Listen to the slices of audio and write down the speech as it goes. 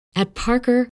At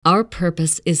Parker, our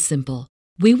purpose is simple.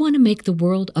 We want to make the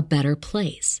world a better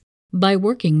place by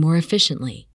working more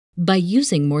efficiently, by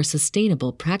using more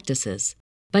sustainable practices,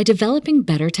 by developing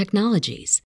better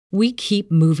technologies. We keep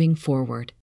moving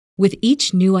forward. With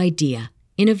each new idea,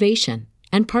 innovation,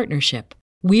 and partnership,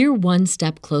 we're one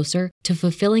step closer to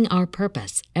fulfilling our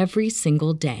purpose every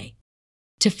single day.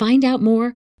 To find out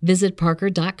more, visit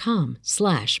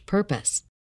parker.com/purpose.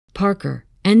 Parker,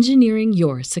 engineering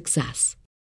your success.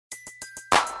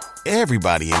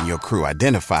 Everybody in your crew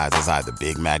identifies as either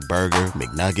Big Mac Burger,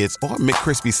 McNuggets, or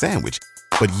McCrispy Sandwich.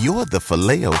 But you're the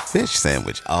Filet-O-Fish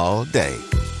Sandwich all day.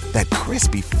 That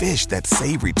crispy fish, that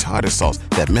savory tartar sauce,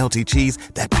 that melty cheese,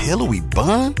 that pillowy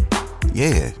bun.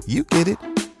 Yeah, you get it.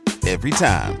 Every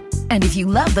time. And if you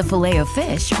love the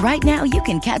Filet-O-Fish, right now you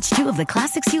can catch 2 of the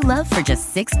classics you love for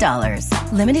just $6.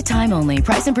 Limited time only.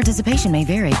 Price and participation may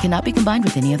vary. Cannot be combined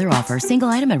with any other offer. Single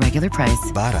item at regular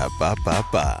price.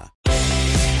 Ba-da-ba-ba-ba.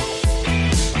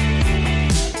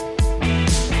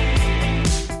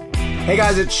 Hey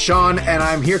guys, it's Sean, and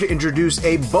I'm here to introduce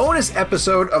a bonus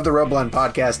episode of the ReelBlend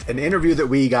podcast, an interview that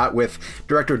we got with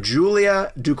director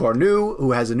Julia Ducournau,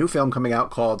 who has a new film coming out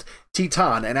called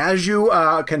Titane. And as you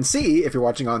can see, if you're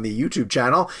watching on the YouTube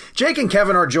channel, Jake and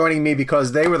Kevin are joining me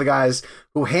because they were the guys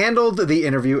who handled the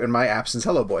interview in my absence.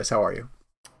 Hello, boys. How are you?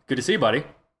 Good to see you, buddy.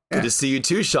 Good to see you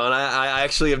too, Sean. I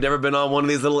actually have never been on one of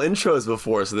these little intros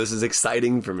before, so this is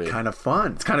exciting for me. Kind of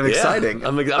fun. It's kind of exciting.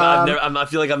 I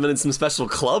feel like I'm in some special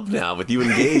club now with you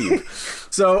and Gabe.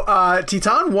 So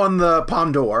Titane won the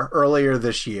Palme d'Or earlier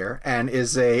this year and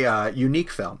is a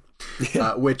unique film.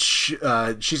 Which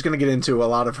she's going to get into a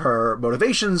lot of her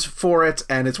motivations for it,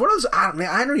 and it's one of those.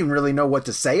 I don't even really know what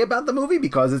to say about the movie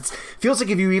because it feels like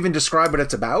if you even describe what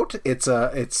it's about,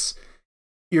 it's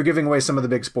you're giving away some of the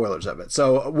big spoilers of it.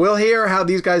 So we'll hear how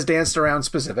these guys danced around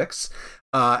specifics,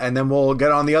 and then we'll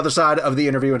get on the other side of the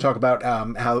interview and talk about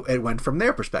how it went from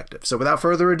their perspective. So without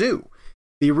further ado,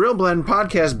 the ReelBlend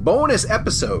podcast bonus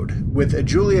episode with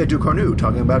Julia Ducournau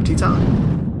talking about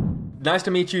Titane. Nice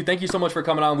to meet you. Thank you so much for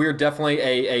coming on. We are definitely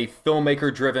a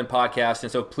filmmaker-driven podcast,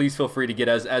 and so please feel free to get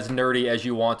as nerdy as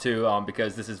you want to,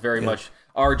 because this is very much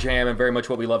our jam and very much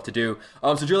what we love to do.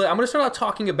 So Julia, I'm going to start out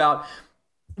talking about,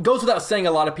 goes without saying,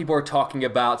 a lot of people are talking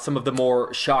about some of the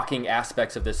more shocking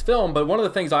aspects of this film, but one of the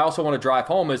things I also want to drive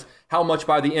home is how much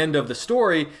by the end of the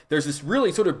story, there's this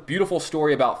really sort of beautiful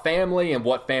story about family and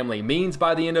what family means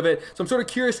by the end of it. So I'm sort of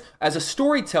curious, as a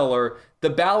storyteller, the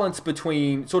balance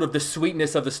between sort of the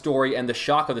sweetness of the story and the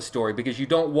shock of the story, because you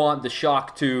don't want the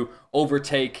shock to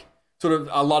overtake sort of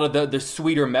a lot of the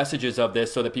sweeter messages of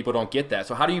this so that people don't get that.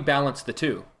 So how do you balance the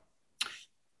two?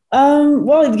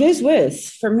 Well, it goes with,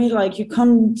 for me, like you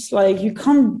can't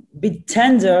be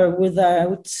tender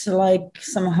without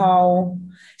somehow,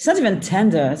 it's not even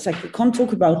tender. It's like you can't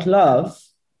talk about love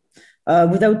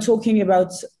without talking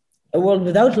about a world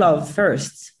without love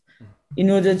first, in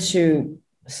order to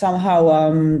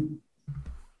somehow,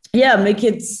 make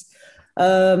it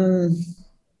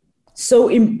so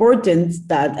important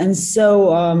that and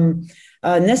so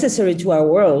necessary to our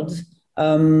world.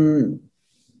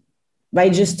 By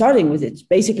just starting with it.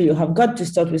 Basically, you have got to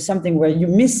start with something where you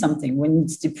miss something, when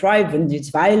it's deprived, when it's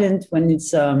violent, when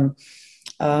it's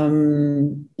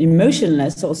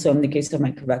emotionless, also in the case of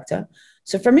my character.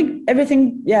 So for me,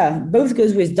 everything, both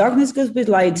goes with darkness, goes with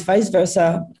light, vice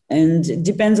versa. And it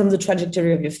depends on the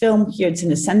trajectory of your film. Here, it's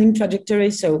an ascending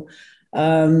trajectory. So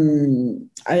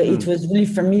it was really,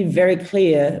 for me, very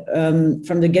clear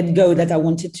from the get-go that I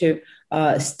wanted to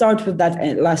start with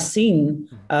that last scene.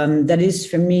 That is,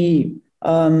 for me,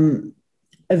 a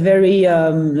very, a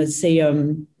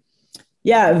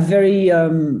very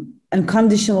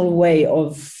unconditional way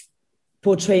of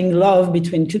portraying love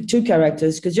between two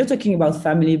characters, because you're talking about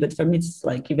family, but for me, it's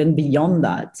like even beyond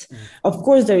that. Of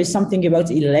course, there is something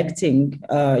about electing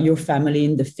your family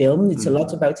in the film. It's a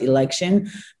lot about election,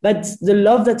 but the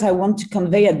love that I want to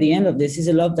convey at the end of this is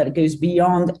a love that goes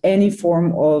beyond any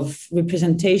form of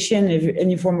representation,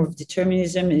 any form of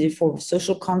determinism, any form of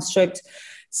social construct.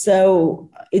 So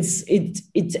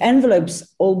it envelopes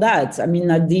all that. I mean,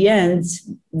 at the end,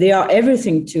 they are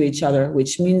everything to each other,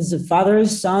 which means the father,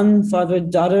 son, father,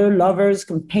 daughter, lovers,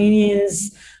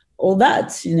 companions, all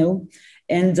that, you know.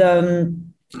 And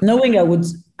knowing I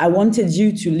wanted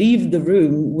you to leave the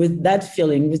room with that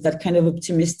feeling, with that kind of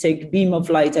optimistic beam of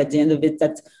light at the end of it,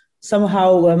 that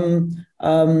somehow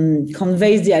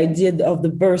conveys the idea of the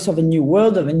birth of a new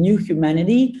world, of a new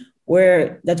humanity,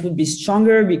 where that would be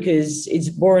stronger because it's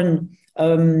born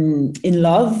in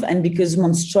love, and because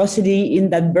monstrosity in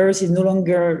that birth is no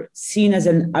longer seen as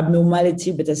an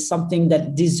abnormality, but as something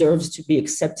that deserves to be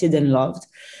accepted and loved.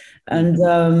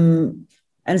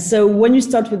 And so when you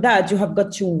start with that, you have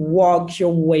got to walk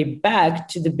your way back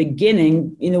to the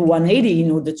beginning in a 180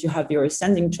 in order to have your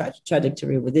ascending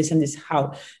trajectory with this. And this is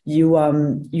how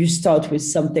you start with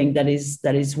something that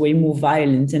is way more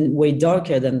violent and way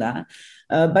darker than that.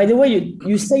 By the way,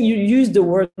 you say you use the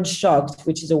word shocked,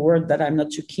 which is a word that I'm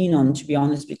not too keen on, to be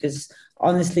honest, because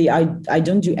honestly, I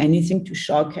don't do anything to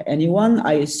shock anyone.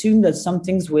 I assume that some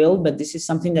things will, but this is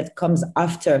something that comes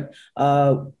after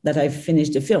that I've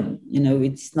finished the film.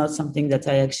 It's not something that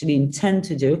I actually intend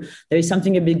to do. There is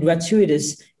something a bit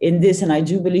gratuitous in this. And I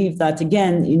do believe that,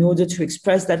 again, in order to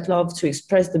express that love, to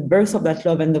express the birth of that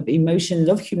love and the emotions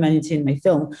of humanity in my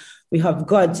film, we have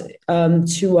got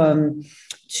to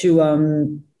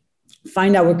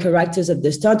find our characters at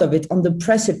the start of it on the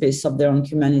precipice of their own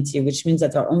humanity, which means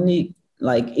that are only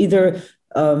either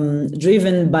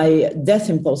driven by death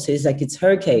impulses, like it's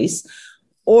her case,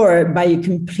 or by a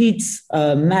complete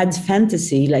mad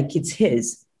fantasy, like it's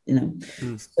his.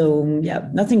 So yeah,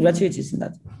 nothing gratuitous in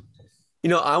that.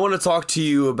 I want to talk to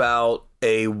you about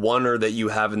a oneer that you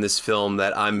have in this film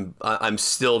that I'm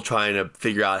still trying to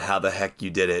figure out how the heck you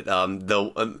did it.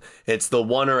 It's the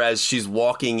oneer as she's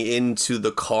walking into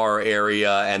the car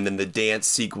area, and then the dance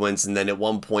sequence, and then at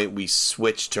one point we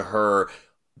switch to her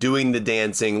doing the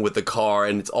dancing with the car,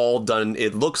 and it's all done.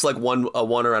 It looks like a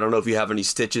oneer. I don't know if you have any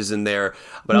stitches in there,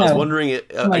 but no. I was wondering you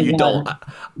don't. All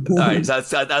right, so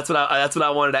that's what I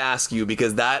wanted to ask you,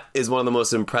 because that is one of the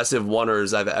most impressive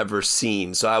oneers I've ever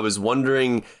seen. So I was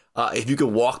wondering if you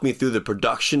could walk me through the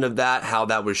production of that, how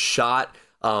that was shot,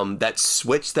 that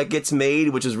switch that gets made,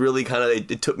 which is really kind of,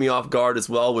 it took me off guard as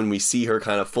well when we see her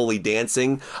kind of fully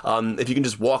dancing. If you can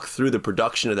just walk through the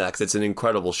production of that, because it's an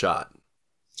incredible shot.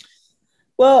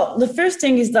 Well, the first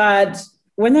thing is that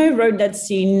when I wrote that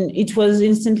scene, it was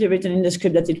instantly written in the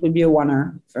script that it would be a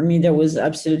oneer. For me, there was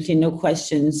absolutely no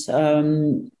questions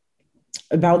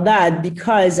about that,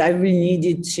 because I really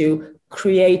needed to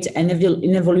create an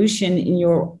evolution in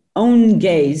your own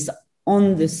gaze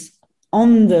on this,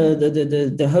 on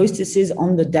the hostesses,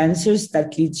 on the dancers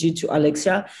that leads you to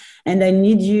Alexia. And I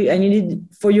needed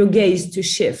for your gaze to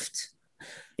shift.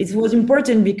 It was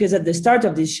important because at the start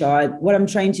of this shot, what I'm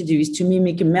trying to do is to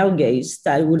mimic a male gaze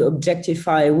that would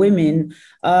objectify women.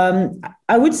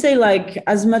 I would say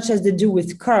as much as they do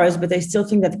with cars, but I still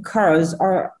think that cars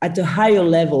are at a higher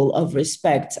level of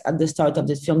respect at the start of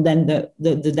this film than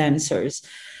the dancers.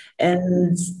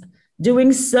 And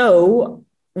doing so,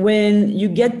 when you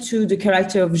get to the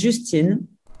character of Justine,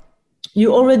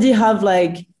 you already have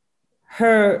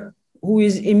her who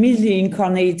is immediately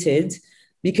incarnated,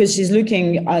 because she's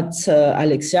looking at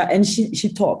Alexia, and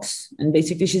she talks. And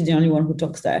basically, she's the only one who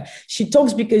talks there. She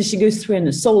talks because she goes through an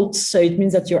assault, so it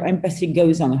means that your empathy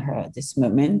goes on her at this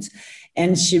moment.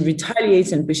 And she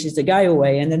retaliates and pushes the guy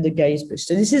away, and then the guy is pushed.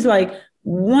 So this is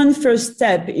one first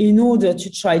step in order to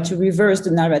try to reverse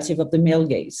the narrative of the male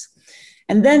gaze.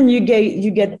 And then you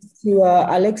get to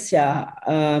Alexia,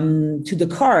 to the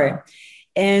car.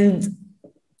 And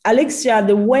Alexia,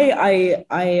 the way I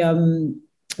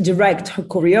direct her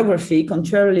choreography,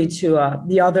 contrarily to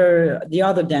the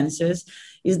other dancers,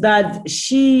 is that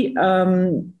she's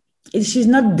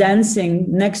not dancing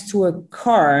next to a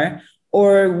car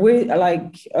or with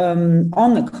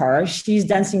on the car. She's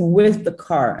dancing with the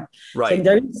car. Right. So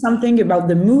there is something about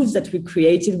the moves that we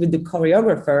created with the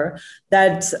choreographer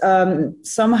that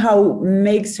somehow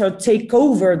makes her take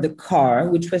over the car,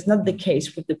 which was not the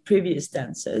case with the previous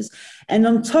dancers. And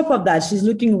on top of that, she's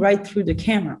looking right through the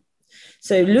camera.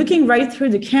 So looking right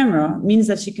through the camera means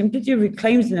that she completely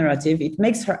reclaims the narrative. It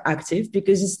makes her active,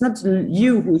 because it's not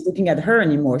you who is looking at her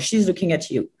anymore. She's looking at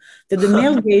you. That the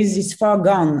male gaze is far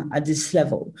gone at this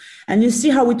level. And you see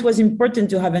how it was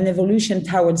important to have an evolution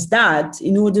towards that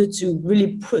in order to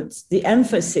really put the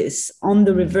emphasis on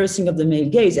the reversing of the male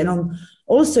gaze, and on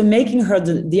also making her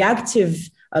the active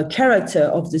character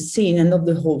of the scene and of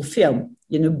the whole film,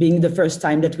 being the first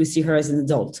time that we see her as an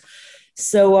adult.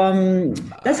 So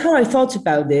that's how I thought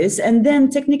about this. And then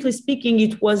technically speaking,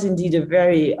 it was indeed a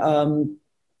very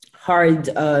hard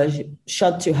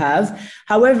shot to have.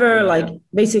 However,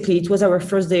 basically it was our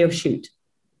first day of shoot.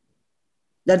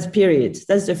 That's period.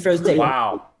 That's the first day.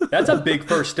 Wow. That's a big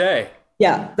first day.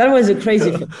 Yeah, that was a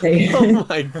crazy first day. Oh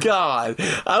my God.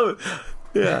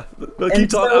 Yeah, but keep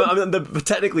talking.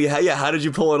 Technically, how did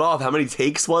you pull it off? How many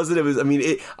takes was it? It was.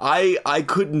 I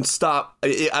couldn't stop.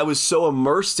 I was so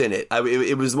immersed in it.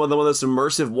 It was one of the most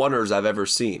immersive oneers I've ever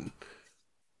seen.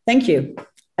 Thank you.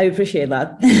 I appreciate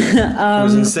that. It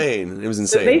was insane. It was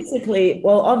insane. So basically,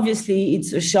 well, obviously,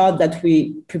 it's a shot that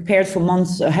we prepared for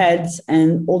months ahead,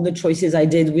 and all the choices I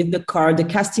did with the car, the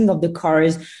casting of the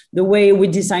cars, the way we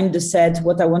designed the set,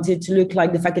 what I wanted it to look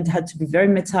like, the fact it had to be very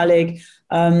metallic,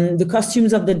 the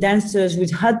costumes of the dancers,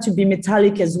 which had to be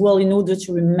metallic as well in order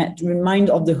to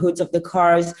remind of the hoods of the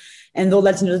cars and all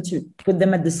that in order to put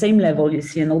them at the same level, you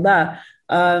see, and all that.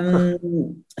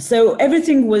 So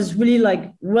everything was really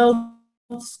like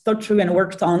thought through and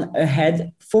worked on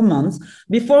ahead for months.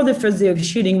 Before the first day of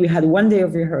shooting, we had 1 day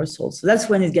of rehearsal. So that's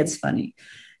when it gets funny.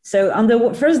 So on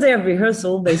the first day of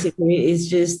rehearsal, basically,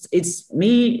 it's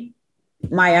me,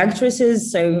 my actresses,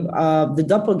 so the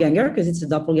doppelganger, because it's a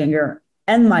doppelganger,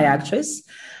 and my actress,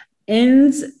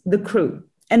 and the crew,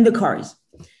 and the cars.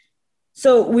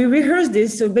 So we rehearsed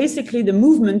this. So basically, the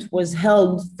movement was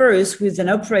held first with an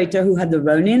operator who had the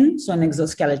Ronin, so an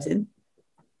exoskeleton,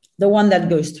 the one that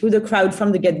goes through the crowd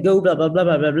from the get-go, blah, blah, blah,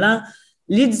 blah, blah, blah,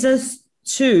 leads us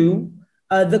to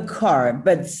the car.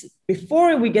 But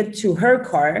before we get to her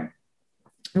car,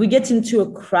 we get into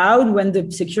a crowd when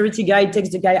the security guy takes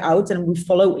the guy out and we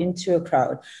follow into a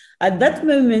crowd. At that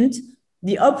moment,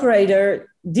 the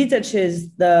operator detaches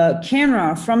the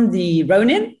camera from the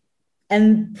Ronin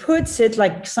and puts it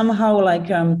like somehow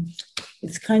like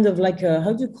it's kind of like a,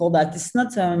 how do you call that? It's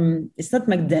not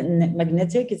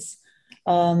magnetic. It's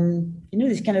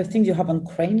these kind of things you have on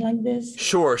crane like this.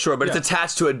 Sure, but it's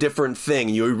attached to a different thing.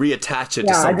 You reattach it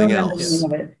to something else.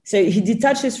 So he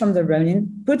detaches from the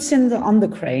Ronin, puts it on the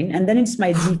crane, and then it's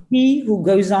my DP who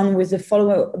goes on with the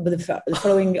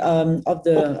following of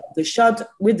the shot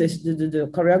with the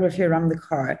choreography around the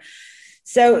car.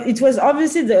 So it was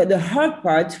obviously the hard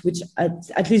part, which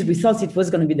at least we thought it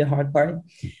was going to be the hard part,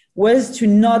 was to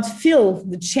not feel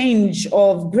the change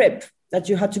of grip that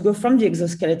you had to go from the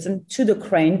exoskeleton to the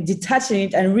crane, detaching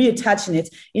it and reattaching it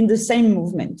in the same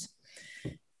movement.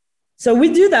 So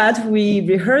we do that. We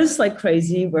rehearse like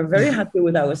crazy. We're very happy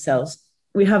with ourselves.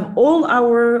 We have all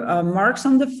our marks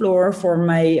on the floor for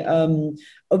my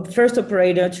first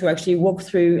operator to actually walk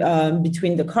through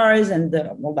between the cars and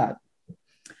all that.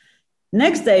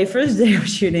 Next day, first day of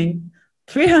shooting,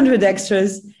 300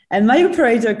 extras. And my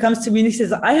operator comes to me and he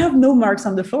says, I have no marks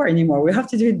on the floor anymore. We have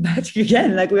to do it back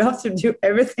again. Like we have to do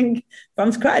everything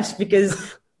from scratch because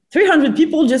 300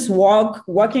 people just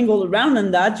walking all around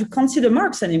and that you can't see the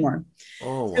marks anymore.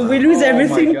 Oh, wow. So we lose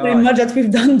everything pretty much that we've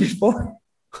done before.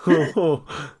 So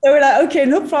we're like, okay,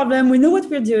 no problem. We know what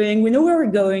we're doing. We know where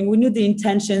we're going. We know the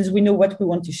intentions. We know what we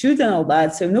want to shoot and all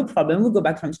that. So no problem. We'll go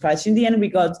back from scratch. In the end, we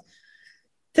got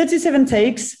 37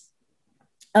 takes.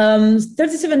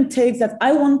 37 takes that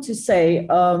I want to say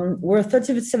were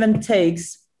 37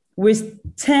 takes with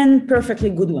 10 perfectly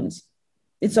good ones.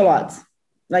 It's a lot,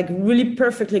 like really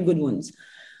perfectly good ones.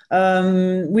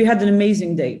 We had an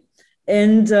amazing day.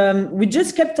 And we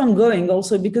just kept on going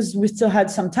also because we still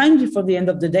had some time before the end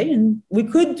of the day. And we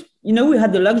could, we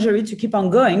had the luxury to keep on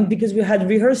going because we had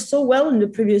rehearsed so well in the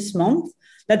previous month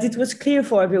that it was clear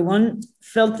for everyone,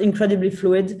 felt incredibly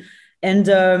fluid. And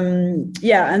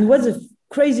and was a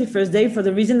crazy first day for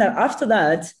the reason that after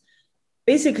that,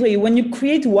 basically, when you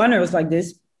create one-ers like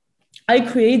this, I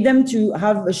create them to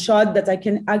have a shot that I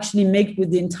can actually make with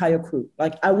the entire crew.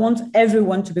 Like I want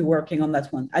everyone to be working on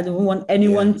that one. I don't want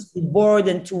anyone to be bored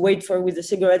and to wait with the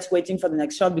cigarettes, waiting for the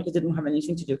next shot because they don't have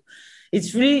anything to do.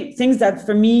 It's really things that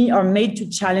for me are made to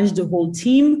challenge the whole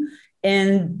team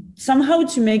and somehow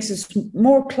to make us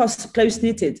more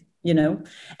close-knitted,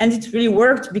 and it really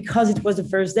worked because it was the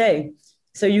first day.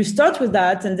 So you start with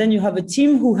that, and then you have a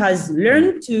team who has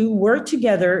learned to work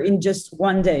together in just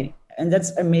one day. And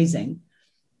that's amazing.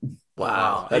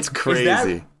 Wow, that's crazy. Is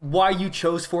that why you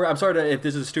chose for it? I'm sorry if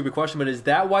this is a stupid question, but is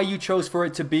that why you chose for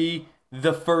it to be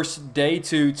the first day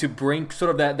to bring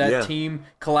sort of that team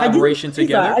collaboration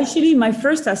together? Actually, my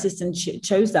first assistant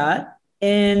chose that.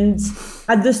 And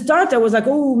at the start, I was like,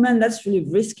 oh, man, that's really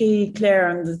risky, Claire.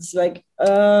 And it's like,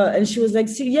 and she was like,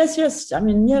 yes. I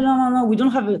mean, no, we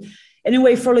don't have a...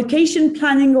 Anyway, for location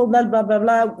planning, all that, blah, blah,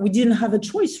 blah, we didn't have a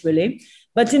choice, really.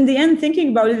 But in the end, thinking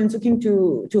about it and talking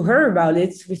to her about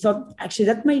it, we thought, actually,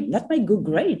 that might go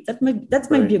great. That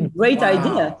might be a great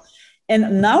idea.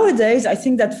 And nowadays, I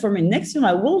think that for my next one,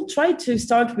 I will try to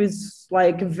start with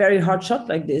like a very hard shot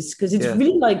like this, because it's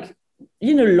really like,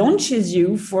 launches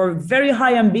you for very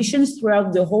high ambitions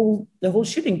throughout the whole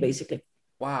shooting, basically.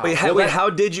 Wow. Wait, how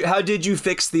did you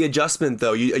fix the adjustment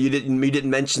though? You didn't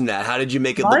mention that. How did you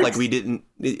make it look like we didn't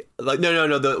like?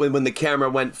 No. When the camera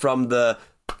went from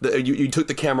you took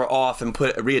the camera off and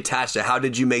reattached it. How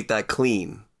did you make that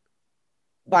clean?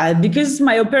 But because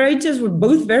my operators were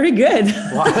both very good.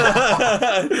 Wow.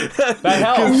 That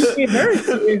helps. We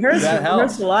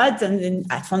rehearse a lot, and then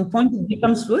at one point it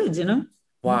becomes fluid, you know?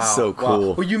 Wow. So cool.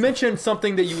 Wow. Well, you mentioned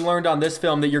something that you learned on this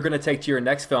film that you're going to take to your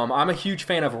next film. I'm a huge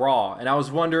fan of Raw, and I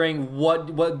was wondering what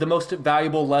the most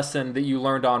valuable lesson that you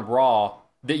learned on Raw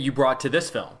that you brought to this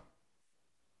film.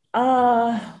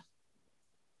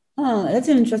 That's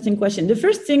an interesting question. The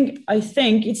first thing, I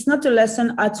think, it's not a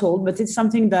lesson at all, but it's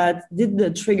something that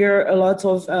did trigger a lot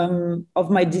of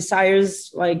my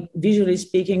desires, like visually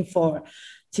speaking, for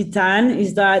Titan,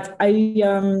 is that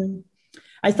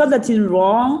I thought that in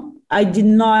Raw, I did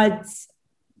not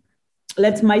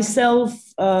let myself,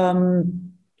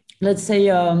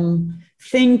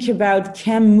 think about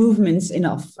cam movements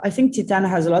enough. I think Titan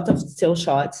has a lot of still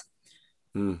shots.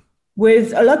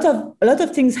 With a lot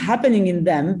of things happening in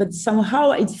them, but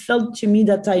somehow it felt to me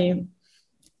that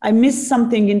I missed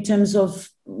something in terms of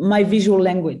my visual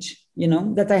language, you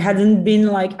know, that I hadn't been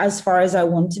like as far as I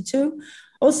wanted to.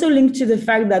 Also linked to the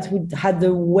fact that we had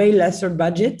a way lesser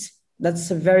budget.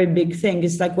 That's a very big thing.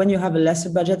 It's like when you have a lesser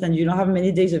budget and you don't have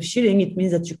many days of shooting, it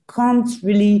means that you can't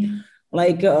really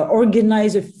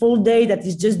organize a full day that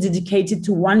is just dedicated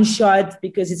to one shot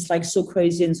because it's like so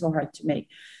crazy and so hard to make.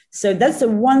 So that's the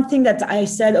one thing that I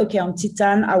said, okay, on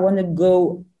Titan, I want to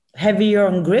go heavier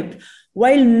on grip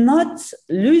while not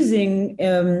losing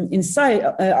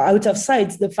out of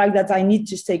sight the fact that I need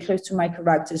to stay close to my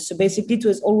characters. So basically it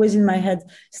was always in my head,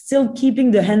 still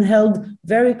keeping the handheld,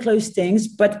 very close things,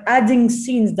 but adding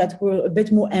scenes that were a bit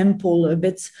more ample, a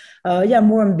bit,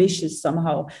 more ambitious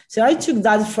somehow. So I took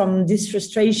that from this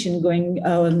frustration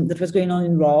that was going on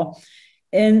in Raw.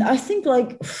 And I think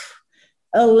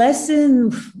a lesson,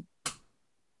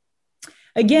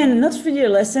 again, not really a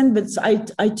lesson, but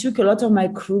I took a lot of my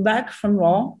crew back from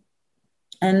Raw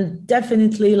and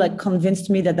definitely convinced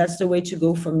me that that's the way to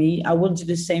go for me. I will do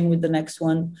the same with the next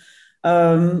one.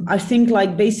 I think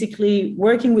basically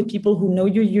working with people who know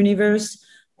your universe,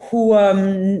 who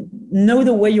know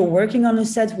the way you're working on a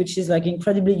set, which is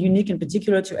incredibly unique in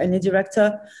particular to any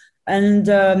director, and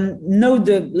know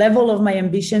the level of my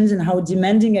ambitions and how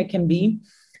demanding I can be.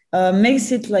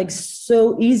 Makes it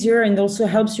so easier and also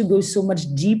helps you go so much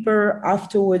deeper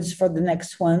afterwards for the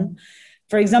next one.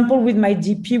 For example, with my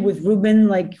DP, with Ruben,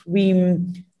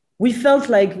 we felt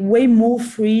way more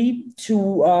free to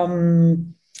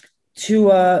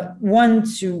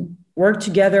want to work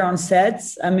together on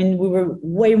sets. I mean, we were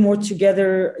way more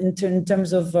together in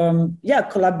terms of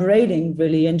collaborating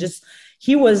really, and just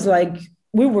he was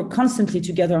we were constantly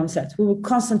together on set. We would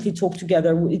constantly talk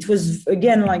together. It was,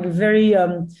 again, very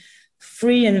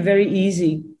free and very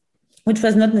easy, which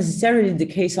was not necessarily the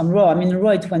case on Raw. I mean, Raw,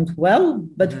 it went well,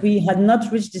 but we had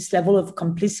not reached this level of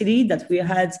complicity that we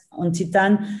had on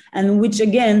Titan, and which,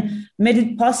 again, made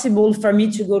it possible for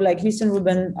me to go listen,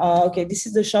 Ruben, okay, this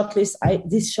is the shot list.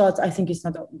 This shot, I think it's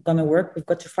not going to work. We've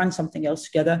got to find something else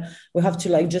together. We have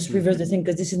to just reverse the thing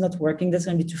because this is not working. That's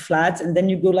going to be too flat. And then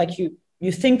you go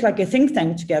you think like a think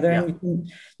tank together, and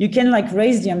you can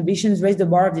raise the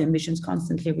bar of the ambitions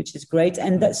constantly, which is great.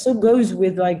 And that so goes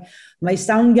with my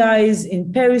sound guys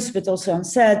in Paris, but also on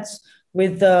set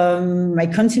with my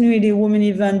continuity woman,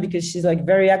 even because she's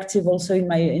very active also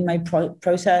in my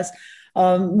process,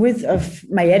 with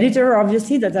my editor,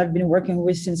 obviously, that I've been working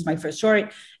with since my first story,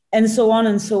 and so on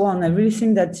and so on. I really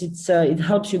think that it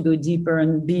helps you go deeper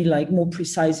and be more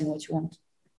precise in what you want.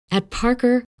 At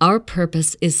Parker, our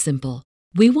purpose is simple.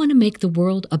 We want to make the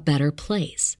world a better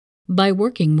place by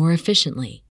working more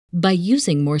efficiently, by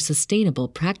using more sustainable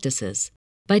practices,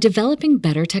 by developing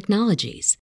better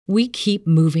technologies. We keep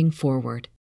moving forward.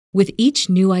 With each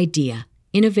new idea,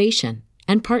 innovation,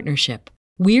 and partnership,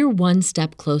 we're one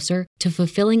step closer to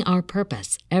fulfilling our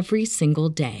purpose every single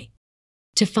day.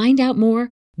 To find out more,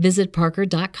 visit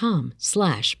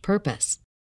parker.com/purpose.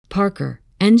 Parker,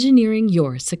 engineering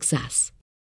your success.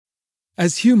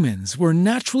 As humans, we're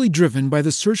naturally driven by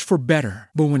the search for better.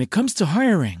 But when it comes to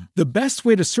hiring, the best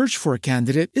way to search for a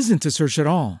candidate isn't to search at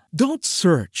all. Don't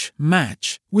search,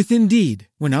 match with Indeed.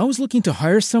 When I was looking to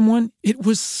hire someone, it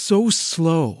was so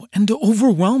slow and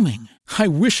overwhelming. I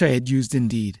wish I had used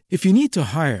Indeed. If you need to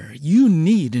hire, you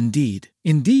need Indeed.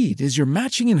 Indeed is your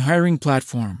matching and hiring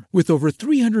platform with over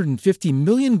 350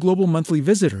 million global monthly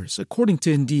visitors, according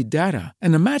to Indeed data,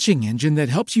 and a matching engine that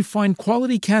helps you find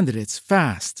quality candidates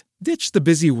fast. Ditch the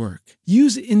busy work.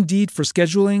 Use Indeed for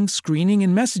scheduling, screening,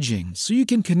 and messaging so you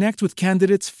can connect with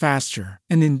candidates faster.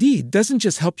 And Indeed doesn't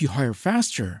just help you hire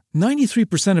faster.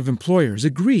 93% of employers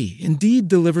agree Indeed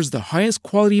delivers the highest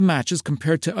quality matches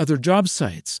compared to other job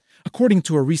sites. according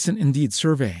to a recent Indeed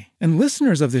survey. And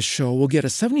listeners of this show will get a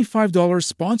 $75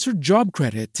 sponsored job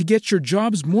credit to get your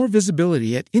jobs more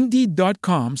visibility at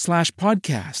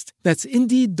Indeed.com/podcast. That's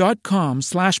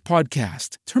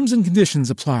Indeed.com/podcast. Terms and conditions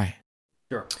apply.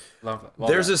 Sure.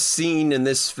 There's a scene in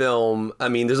this film. I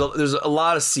mean, there's a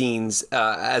lot of scenes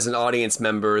as an audience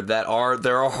member that are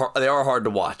hard to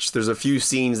watch. There's a few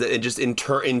scenes that just in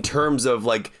terms of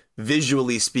like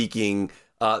visually speaking,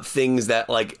 things that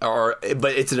like are,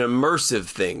 but it's an immersive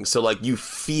thing. So like you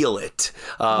feel it,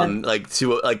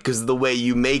 because the way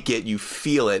you make it, you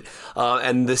feel it.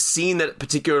 And the scene that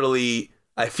particularly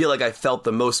I feel like I felt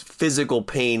the most physical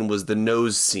pain was the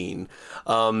nose scene.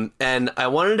 And I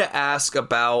wanted to ask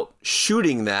about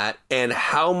shooting that and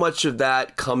how much of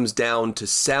that comes down to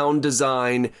sound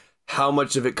design, how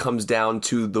much of it comes down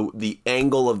to the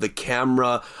angle of the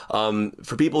camera.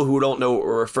 For people who don't know what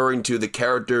we're referring to, the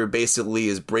character basically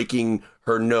is breaking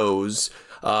her nose.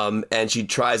 And she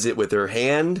tries it with her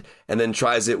hand and then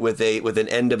tries it with an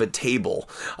end of a table.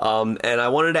 And I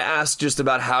wanted to ask just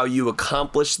about how you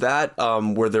accomplished that.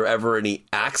 Were there ever any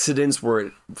accidents where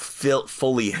it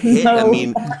fully hit? No.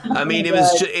 I mean, it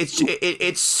was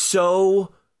it's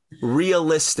so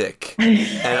realistic and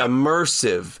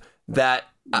immersive that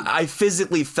I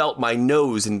physically felt my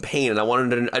nose in pain, and I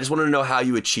just wanted to know how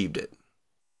you achieved it.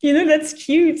 You know, that's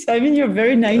cute. I mean, you're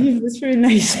very naive. That's very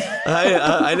nice.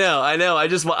 I know.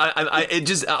 It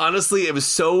just honestly, it was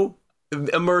so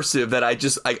immersive that I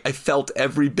felt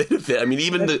every bit of it. I mean,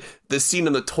 even the scene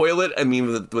in the toilet. I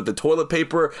mean, with the toilet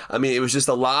paper. I mean, it was just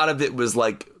a lot of it was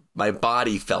like my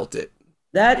body felt it.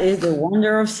 That is the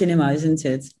wonder of cinema, isn't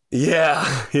it? Yeah.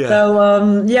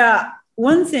 So,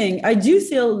 one thing, I do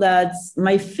feel that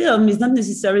my film is not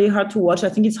necessarily hard to watch. I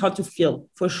think it's hard to feel,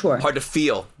 for sure. Hard to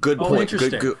feel. Good point.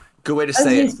 Good way to As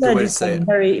say you it. said, Good way to it's say it.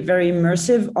 Very, very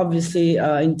immersive, obviously,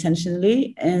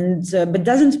 intentionally. And but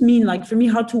doesn't mean, like, for me,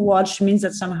 hard to watch means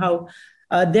that somehow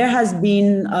there has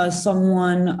been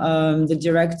someone, the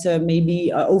director,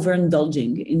 maybe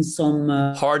overindulging in some...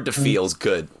 hard to feel is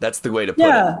good. That's the way to put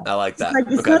it. I like that.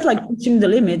 It's not like pushing the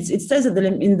limits. It stays at the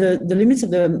limits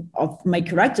of my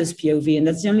character's POV, and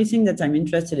that's the only thing that I'm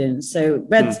interested in. So,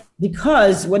 but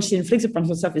because what she inflicts upon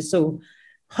herself is so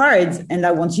hard, and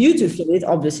I want you to feel it,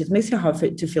 obviously, it makes it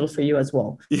hard to feel for you as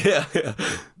well. Yeah.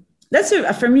 That's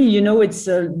for me, you know, it's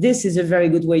this is a very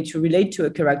good way to relate to a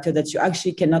character that you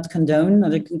actually cannot condone,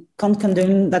 or you can't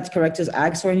condone that character's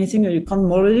acts or anything, or you can't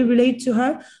morally relate to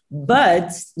her.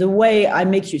 But the way I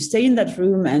make you stay in that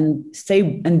room and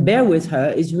stay and bear with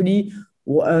her is really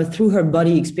through her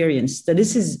body experience. So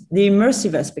this is the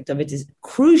immersive aspect of it is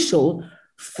crucial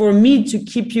for me to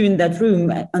keep you in that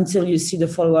room until you see the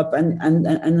follow-up and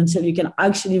until you can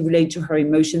actually relate to her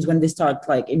emotions when they start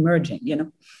like emerging, you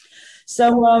know.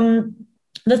 So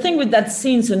the thing with that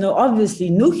scene, so no, obviously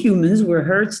no humans were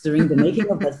hurt during the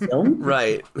making of that film.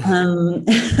 Right.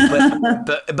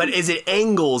 But is it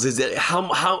angles? Is it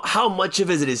how much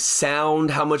of it is sound?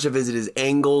 How much of it is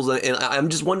angles? And I'm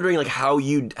just wondering like how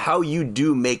you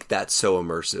do make that so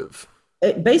immersive.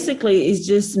 Basically, it's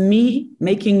just me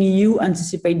making you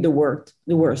anticipate the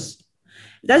worst.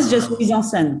 That's just mise en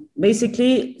scène.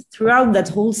 Basically, throughout that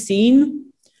whole scene,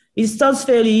 it starts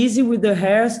fairly easy with the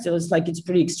hair. Still, it's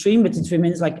pretty extreme, but it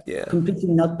remains like completely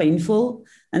not painful.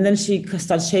 And then she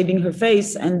starts shaving her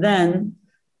face. And then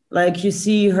like you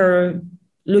see her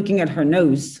looking at her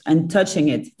nose and touching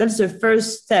it. That's the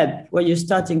first step where you're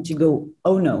starting to go,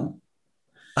 oh no.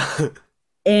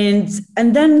 and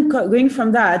then going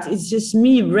from that, it's just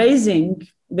me raising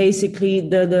basically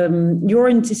your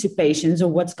anticipations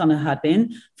of what's going to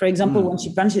happen. For example, when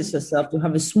she punches herself, to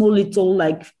have a small little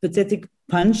like pathetic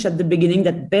punch at the beginning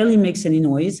that barely makes any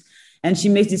noise, and she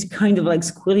makes this kind of like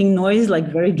squealing noise, like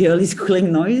very girly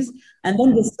squealing noise. And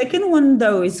then the second one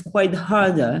though is quite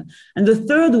harder, and the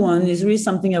third one is really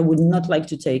something I would not like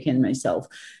to take in myself.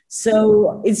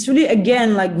 So it's really,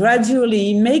 again, like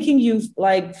gradually making you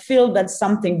like feel that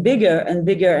something bigger and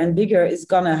bigger and bigger is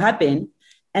gonna happen.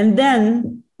 And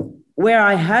then where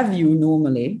I have you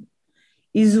normally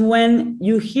is when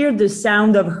you hear the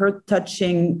sound of her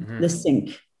touching the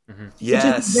sink.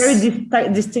 Yes. Which is a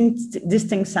very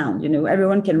distinct sound. You know,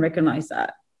 everyone can recognize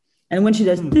that. And when she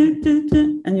does,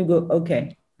 and you go,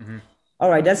 okay, all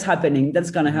right, that's happening.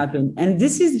 That's going to happen. And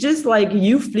this is just like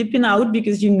you flipping out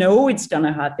because you know it's going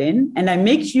to happen. And I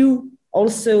make you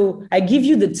also, I give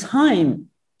you the time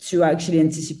to actually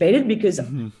anticipate it because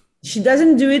she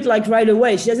doesn't do it like right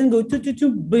away. She doesn't go,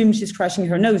 boom, she's crashing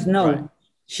her nose. No. Right.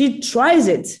 She tries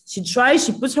it. She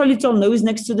puts her little nose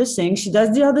next to the sink. She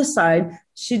does the other side.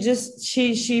 She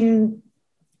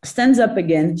stands up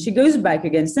again, she goes back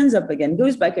again, stands up again,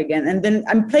 goes back again. And then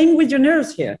I'm playing with your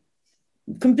nerves here,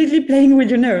 completely playing with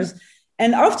your nerves.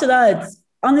 And after that,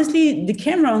 honestly, the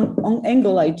camera on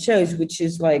angle I chose, which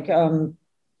is like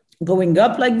going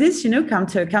up like this,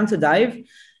 counter dive.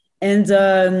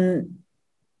 And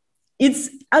it's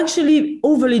actually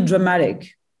overly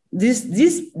dramatic.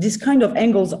 This kind of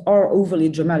angles are overly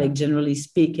dramatic, generally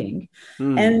speaking.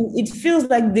 And it feels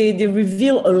like they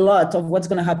reveal a lot of what's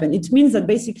going to happen. It means that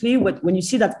basically when you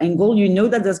see that angle, you know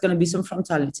that there's going to be some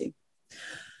frontality.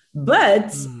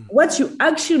 But what you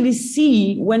actually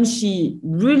see when she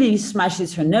really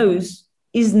smashes her nose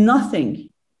is nothing.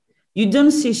 You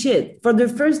don't see shit. For the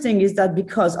first thing is that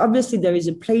because obviously there is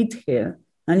a plate here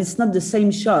and it's not the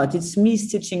same shot. It's me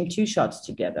stitching two shots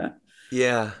together.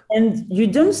 Yeah. And you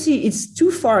don't see, it's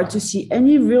too far to see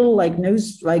any real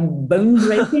nose, bone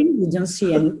breaking. You don't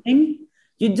see anything.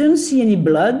 You don't see any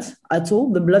blood at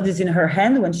all. The blood is in her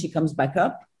hand when she comes back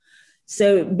up.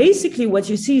 So basically what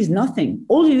you see is nothing.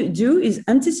 All you do is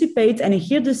anticipate and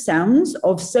hear the sounds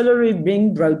of celery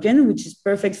being broken, which is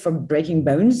perfect for breaking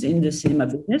bones in the cinema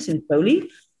business, in Foley.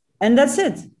 And that's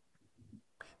it.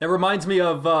 That reminds me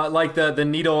of the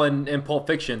needle in Pulp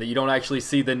Fiction, that you don't actually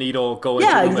see the needle go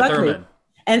into Uma Thurman.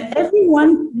 And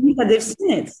everyone thinks that they've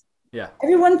seen it. Yeah.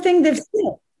 Everyone thinks they've seen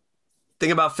it.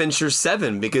 Think about Fincher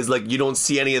 7, because you don't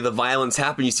see any of the violence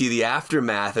happen. You see the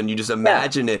aftermath and you just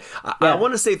imagine it. I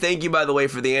want to say thank you, by the way,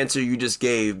 for the answer you just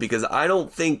gave, because I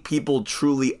don't think people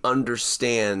truly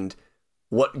understand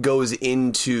what goes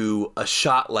into a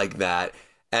shot like that.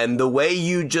 And the way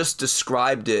you just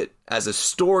described it as a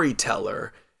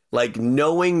storyteller,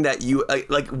 knowing that you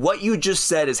what you just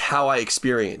said is how I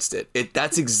experienced it.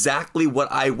 That's exactly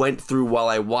what I went through while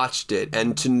I watched it.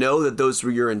 And to know that those were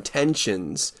your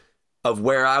intentions of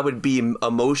where I would be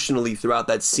emotionally throughout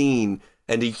that scene,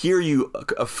 and to hear you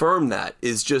affirm that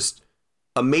is just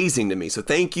amazing to me. So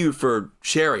thank you for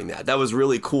sharing that. That was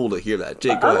really cool to hear that.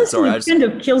 Jake, go ahead. Sorry, it kind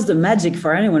of kills the magic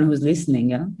for anyone who's listening.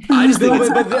 Yeah? I just think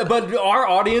but our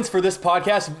audience for this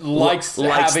podcast likes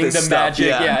having the stuff,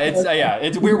 magic.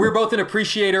 It's we're both an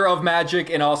appreciator of magic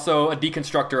and also a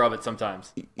deconstructor of it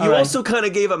sometimes. You also kind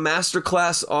of gave a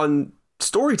masterclass on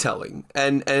storytelling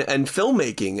and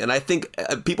filmmaking, and I think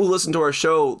people who listen to our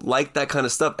show like that kind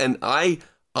of stuff. And I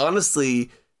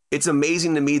honestly, it's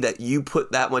amazing to me that you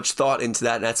put that much thought into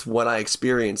that, and that's what I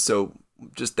experienced. So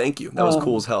just thank you. That was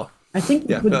cool as hell. I think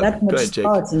you put that much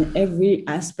thought in every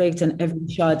aspect and every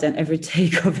shot and every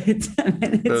take of it.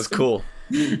 That was cool.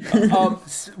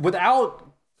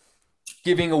 Without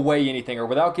giving away anything or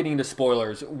without getting into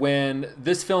spoilers, when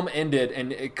this film ended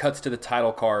and it cuts to the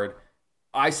title card,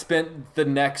 I spent the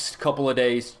next couple of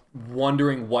days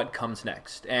wondering what comes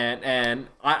next. And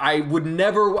I would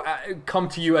never come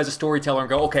to you as a storyteller and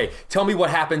go, okay, tell me what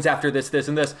happens after this, this,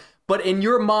 and this. But in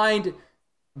your mind,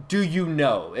 do you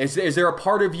know? Is there a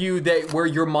part of you that where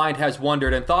your mind has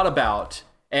wondered and thought about?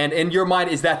 And in your mind,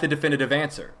 is that the definitive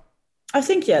answer? I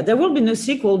think, there will be no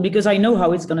sequel because I know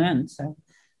how it's going to end.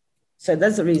 So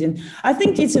that's the reason. I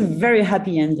think it's a very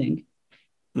happy ending.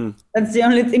 That's the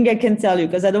only thing I can tell you,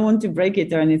 because I don't want to break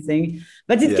it or anything.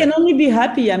 But it can only be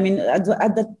happy. I mean,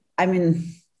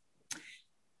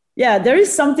 there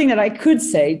is something that I could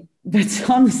say, but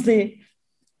honestly,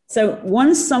 so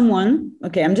once someone,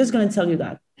 I'm just going to tell you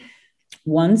that.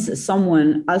 Once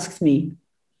someone asked me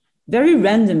very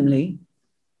randomly,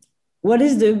 what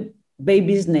is the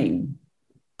baby's name?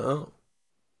 Oh,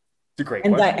 it's a great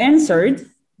question. And I answered,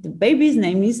 the baby's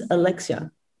name is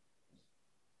Alexia.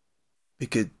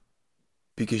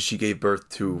 Because she gave birth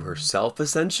to herself,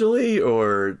 essentially,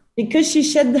 or because she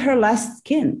shed her last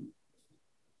skin.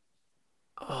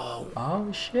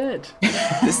 Oh shit!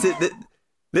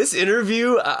 This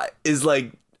interview is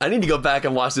I need to go back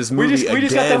and watch this movie. We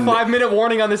just got the 5-minute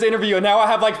warning on this interview, and now I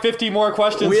have 50 more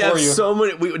questions for you. We have so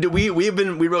many.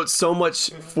 We wrote so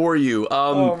much for you.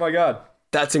 Oh my god,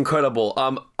 that's incredible.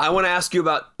 I want to ask you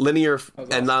about linear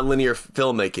and non-linear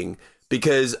filmmaking,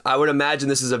 because I would imagine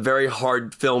this is a very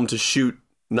hard film to shoot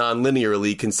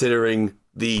non-linearly, considering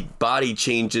the body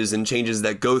changes and changes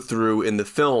that go through in the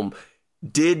film.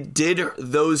 Did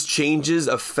those changes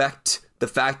affect the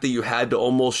fact that you had to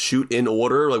almost shoot in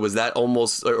order? Was that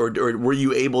almost, or were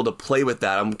you able to play with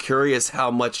that? I'm curious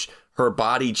how much her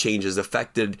body changes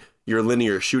affected your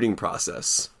linear shooting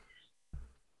process.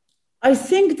 I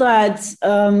think that,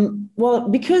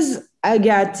 because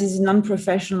Agathe is a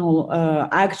non-professional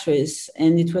actress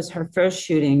and it was her first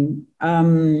shooting,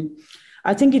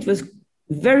 I think it was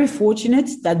very fortunate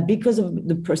that because of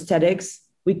the prosthetics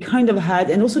we kind of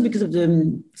had, and also because of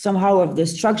the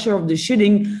structure of the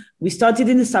shooting, we started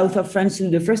in the south of France to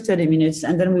do the first 30 minutes,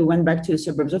 and then we went back to the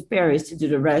suburbs of Paris to do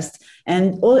the rest.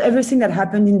 And everything that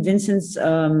happened in Vincent's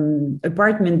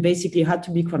apartment basically had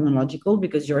to be chronological,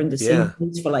 because you're in the same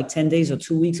place for like 10 days or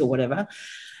 2 weeks or whatever.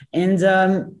 And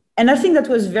I think that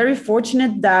was very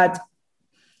fortunate that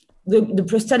the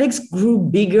prosthetics grew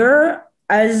bigger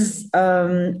as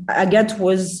Agathe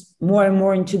was more and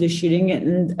more into the shooting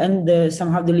and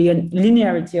somehow the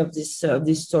linearity of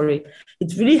this story.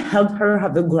 It really helped her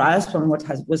have a grasp on what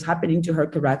was happening to her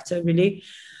character, really.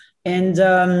 And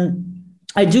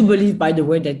I do believe, by the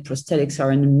way, that prosthetics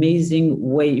are an amazing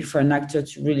way for an actor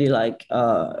to really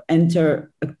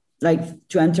enter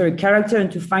a character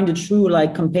and to find a true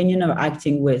companion of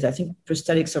acting with. I think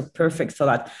prosthetics are perfect for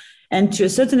that. And to a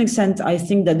certain extent, I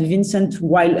think that Vincent,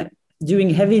 while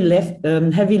doing heavy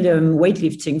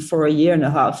weightlifting for a year and a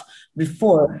half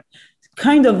before,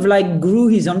 kind of grew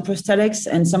his own prosthetics,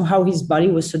 and somehow his body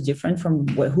was so different from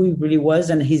who he really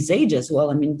was, and his age as well.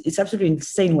 I mean, it's absolutely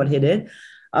insane what he did.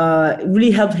 It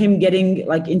really helped him getting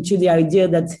into the idea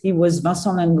that he was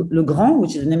Vincent Legrand,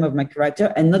 which is the name of my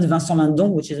character, and not Vincent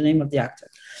Lindon, which is the name of the actor.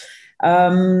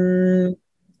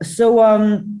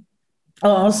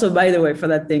 Also, by the way, for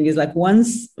that thing is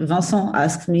once Vincent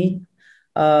asked me,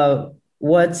 I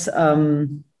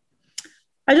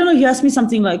don't know, he asked me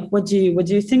something like, what do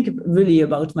you think really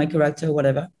about my character or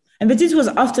whatever? But this was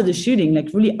after the shooting,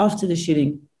 really after the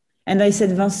shooting. And I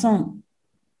said, Vincent,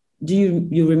 do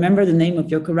you remember the name of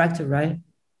your character, right?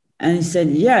 And he said,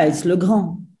 yeah, it's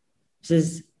Legrand. He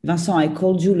says, Vincent, I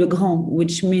called you Legrand,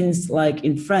 which means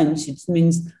in French, it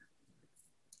means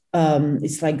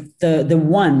it's the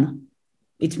one.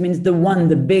 It means the one,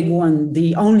 the big one,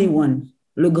 the only one.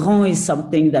 Le Grand is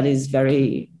something that is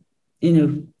very,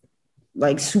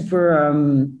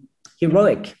 super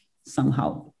heroic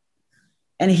somehow.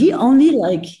 And he only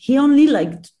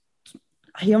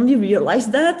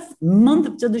realized that month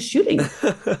after the shooting.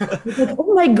 He said,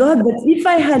 oh my God, but if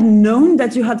I had known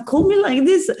that you had called me like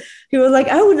this, he was like,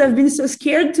 I would have been so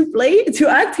scared to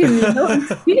act him, and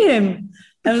see him.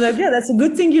 And I was like, yeah, that's a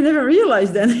good thing you never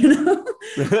realized then,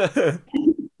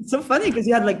 It's so funny because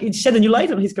he had it shed a new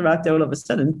light on his character all of a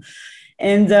sudden.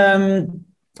 And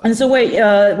so wait,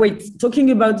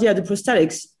 talking about the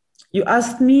prosthetics, you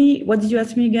asked me, what did you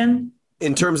ask me again?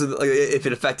 In terms of if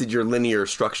it affected your linear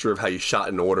structure of how you shot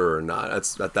in order or not.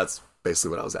 That's basically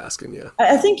what I was asking you.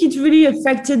 I think it really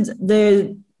affected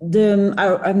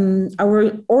our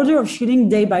order of shooting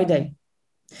day by day.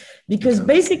 Because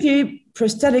basically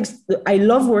prosthetics, I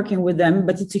love working with them,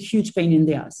 but it's a huge pain in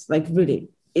the ass, really.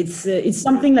 It's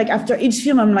something after each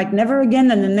film, I'm never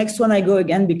again. And the next one I go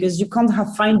again, because you can't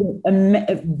find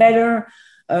a better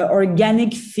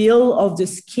organic feel of the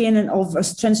skin and of a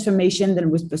transformation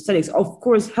than with prosthetics. Of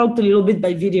course, helped a little bit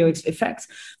by video effects,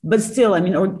 but still,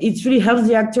 it really helps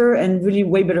the actor and really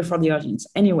way better for the audience.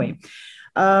 Anyway,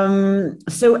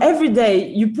 so every day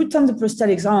you put on the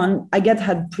prosthetics on, Agathe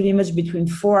had pretty much between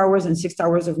 4 hours and 6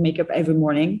 hours of makeup every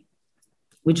morning,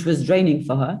 which was draining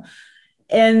for her.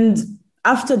 And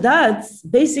after that,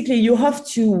 basically, you have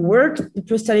to work the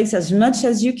prosthetics as much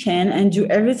as you can and do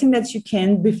everything that you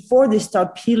can before they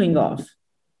start peeling off.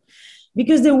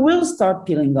 Because they will start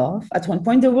peeling off. At one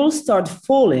point, they will start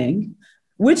falling,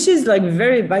 which is by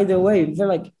the way,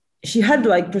 she had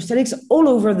prosthetics all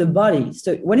over the body.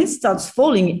 So when it starts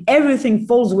falling, everything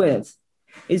falls with.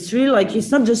 It's really it's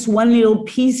not just one little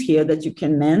piece here that you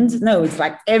can mend. No, it's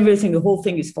everything, the whole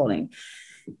thing is falling.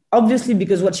 Obviously,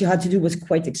 because what she had to do was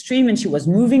quite extreme, and she was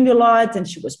moving a lot and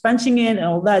she was punching in and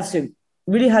all that. So it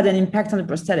really had an impact on the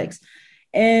prosthetics.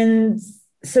 And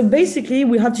so basically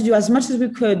we had to do as much as we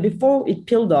could before it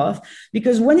peeled off,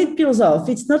 because when it peels off,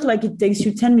 it's not like it takes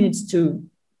you 10 minutes to,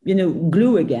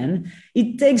 glue again.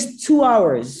 It takes 2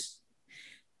 hours.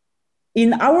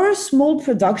 In our small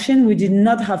production, we did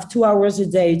not have 2 hours a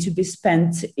day to be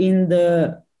spent in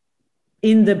the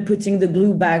putting the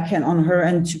glue back and on her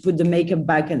and to put the makeup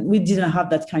back. And we didn't have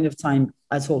that kind of time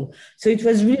at all. So it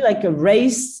was really a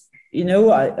race,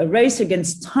 a race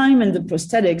against time and the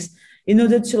prosthetics in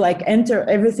order to enter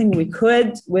everything we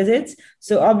could with it.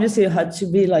 So obviously it had to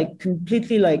be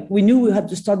completely we knew we had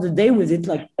to start the day with it,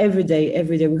 every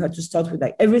day we had to start with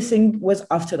everything was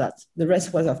after that. The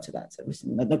rest was after that,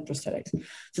 everything, not prosthetics.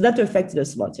 So that affected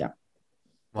us a lot, yeah.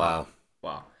 Wow.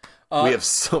 We have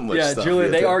so much stuff. Yeah, Julia,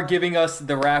 they are giving us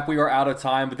the wrap. We are out of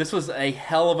time, but this was a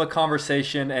hell of a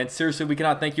conversation. And seriously, we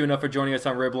cannot thank you enough for joining us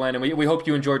on Ribland. And we hope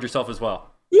you enjoyed yourself as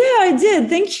well. Yeah, I did.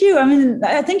 Thank you.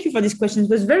 Thank you for this question. It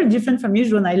was very different from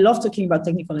usual. And I love talking about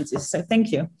technical analysis. So thank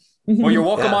you. Well, you're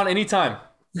welcome on anytime.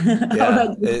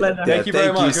 Thank you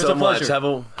very much. Thank you so much.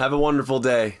 Have a wonderful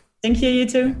day. Thank you. You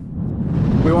too.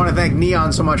 We want to thank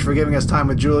Neon so much for giving us time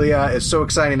with Julia. It's so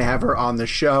exciting to have her on the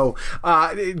show.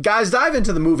 Guys, dive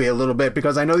into the movie a little bit,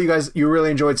 because I know you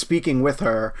really enjoyed speaking with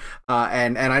her,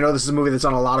 and I know this is a movie that's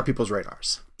on a lot of people's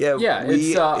radars.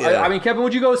 I mean, Kevin,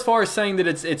 would you go as far as saying that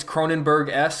it's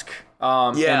Cronenberg-esque?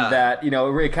 And that,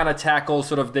 it kind of tackles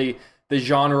sort of the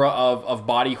genre of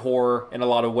body horror in a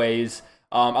lot of ways.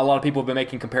 A lot of people have been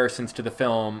making comparisons to the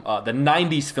film, the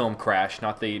 90s film Crash,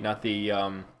 not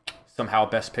the somehow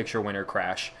Best Picture winner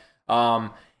Crash.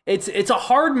 It's a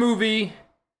hard movie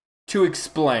to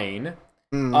explain.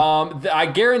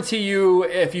 I guarantee you,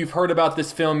 if you've heard about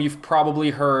this film, you've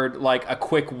probably heard like a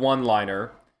quick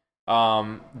one-liner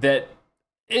that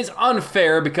is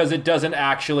unfair because it doesn't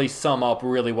actually sum up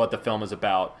really what the film is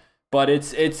about. But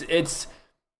it's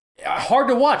hard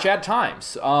to watch at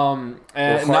times. And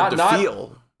hard to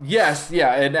feel. Yes,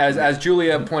 yeah, and as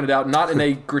Julia pointed out, not in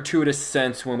a gratuitous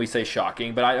sense when we say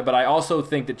shocking, but I also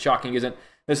think that shocking isn't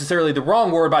necessarily the wrong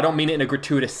word, but I don't mean it in a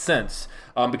gratuitous sense,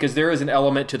 because there is an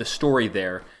element to the story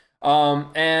there.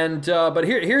 But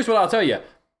here's what I'll tell you: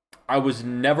 I was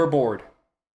never bored.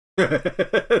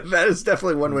 That is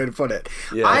definitely one way to put it.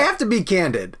 Yeah. I have to be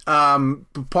candid.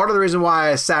 Part of the reason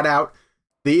why I sat out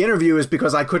the interview is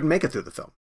because I couldn't make it through the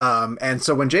film. And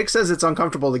so when Jake says it's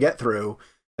uncomfortable to get through,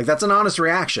 like, that's an honest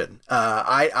reaction.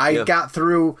 I got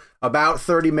through about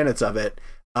 30 minutes of it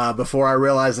before I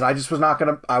realized that I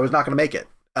was not gonna make it.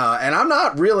 And I'm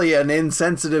not really an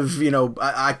insensitive,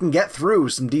 I can get through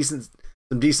some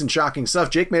decent shocking stuff.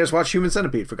 Jake made us watch Human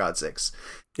Centipede, for God's sakes.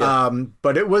 Yeah.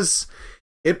 But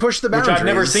it pushed the boundaries. Which I've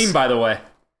never seen, by the way.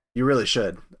 You really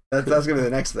should. That's going to be the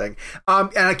next thing.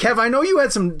 And Kev, I know you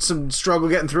had some struggle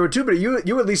getting through it too, but you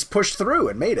at least pushed through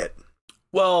and made it.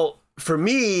 Well, for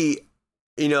me,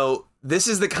 this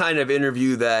is the kind of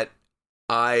interview that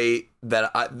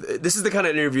this is the kind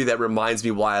of interview that reminds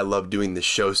me why I love doing this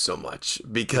show so much,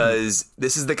 because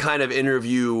this is the kind of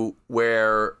interview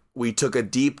where we took a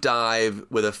deep dive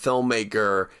with a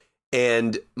filmmaker,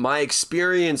 and my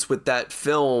experience with that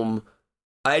film,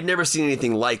 I had never seen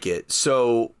anything like it.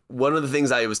 So one of the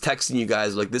things I was texting you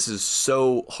guys, like, this is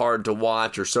so hard to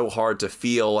watch or so hard to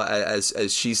feel,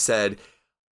 as she said,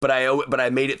 but I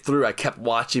made it through. I kept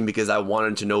watching because I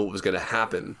wanted to know what was going to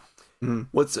happen. Mm-hmm.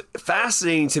 What's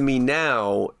fascinating to me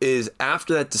now is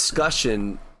after that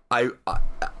discussion,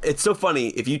 it's so funny.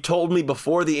 If you told me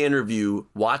before the interview,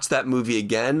 watch that movie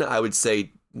again, I would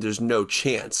say there's no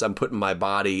chance I'm putting my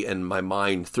body and my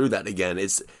mind through that again.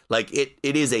 It's like it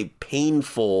is a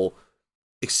painful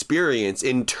experience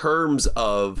in terms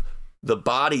of the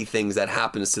body things that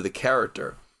happens to the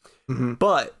character. Mm-hmm.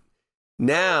 But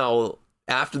now,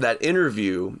 after that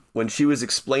interview, when she was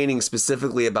explaining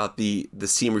specifically about the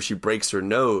scene where she breaks her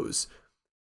nose,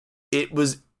 it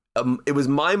was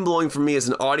mind-blowing for me as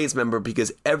an audience member,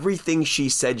 because everything she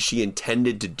said she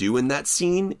intended to do in that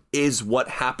scene is what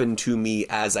happened to me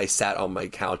as I sat on my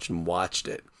couch and watched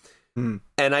it. Mm.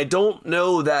 And I don't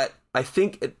know that, I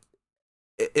think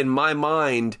in my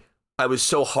mind, I was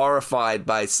so horrified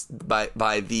by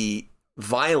the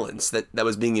violence that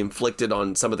was being inflicted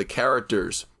on some of the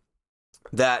characters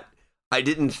that I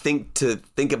didn't think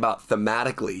about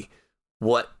thematically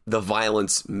what the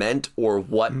violence meant or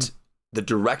what the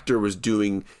director was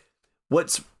doing.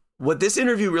 What this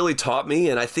interview really taught me,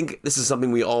 and I think this is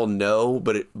something we all know,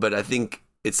 but I think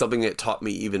it's something that taught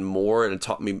me even more, and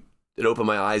it opened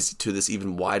my eyes to this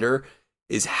even wider,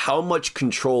 is how much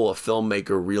control a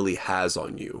filmmaker really has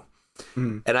on you.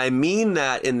 Mm. And I mean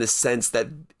that in the sense that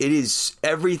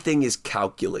everything is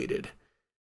calculated.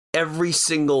 Every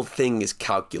single thing is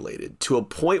calculated to a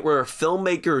point where a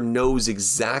filmmaker knows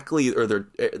exactly, or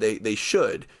they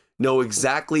should know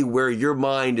exactly where your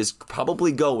mind is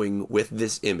probably going with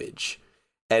this image.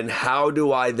 And how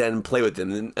do I then play with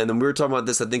them? And then we were talking about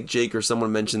this, I think Jake or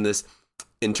someone mentioned this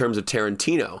in terms of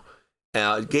Tarantino.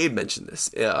 Gabe mentioned this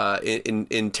in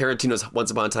Tarantino's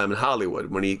Once Upon a Time in Hollywood,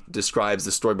 when he describes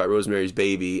the story about Rosemary's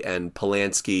Baby and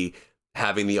Polanski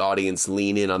having the audience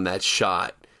lean in on that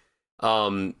shot.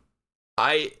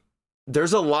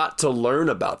 There's a lot to learn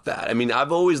about that. I mean,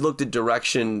 I've always looked at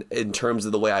direction in terms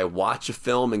of the way I watch a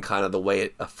film and kind of the way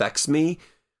it affects me.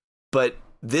 But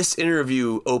this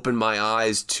interview opened my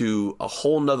eyes to a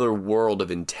whole nother world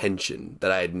of intention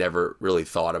that I had never really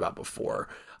thought about before.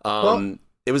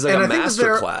 It was like a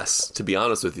masterclass, to be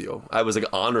honest with you. I was like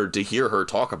honored to hear her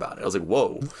talk about it. I was like,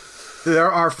 whoa.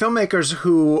 There are filmmakers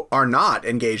who are not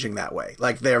engaging that way.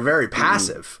 Like, they're very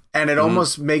passive. And it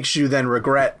almost makes you then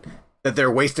regret that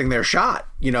they're wasting their shot,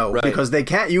 right. Because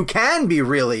you can be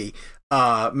really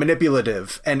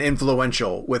manipulative and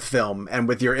influential with film and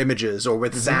with your images or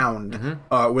with sound,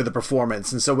 with a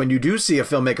performance. And so when you do see a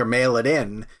filmmaker mail it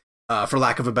in, for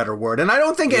lack of a better word, and I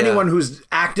don't think anyone who's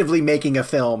actively making a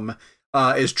film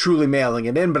is truly mailing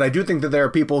it in, but I do think that there are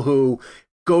people who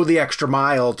go the extra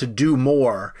mile to do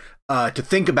more, to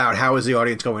think about how is the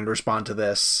audience going to respond to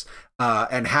this,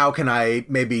 and how can I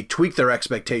maybe tweak their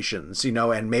expectations,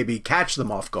 and maybe catch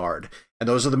them off guard. And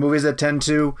those are the movies that tend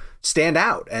to stand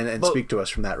out and speak to us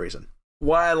from that reason.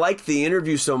 Why I like The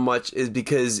Interview so much is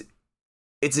because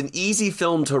it's an easy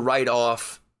film to write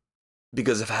off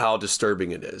because of how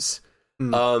disturbing it is.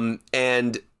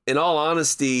 And in all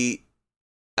honesty,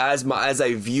 as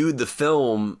I viewed the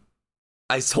film,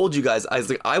 I told you guys, I was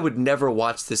like, I would never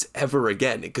watch this ever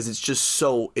again because it's just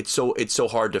so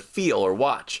hard to feel or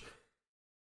watch.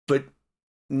 But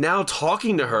now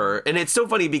talking to her, and it's so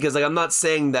funny because I'm not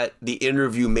saying that The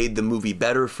Interview made the movie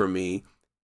better for me.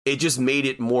 It just made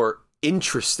it more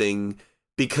interesting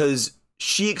because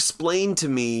she explained to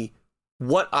me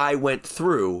what I went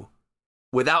through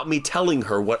without me telling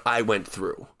her what I went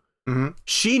through.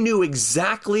 She knew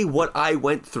exactly what I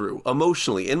went through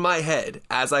emotionally in my head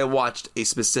as I watched a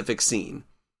specific scene.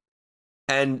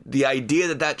 And the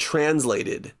idea that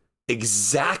translated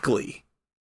exactly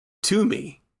to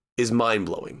me is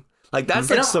mind-blowing.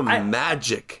 That's some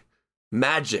magic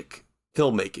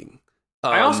filmmaking.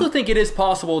 I also think it is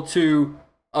possible to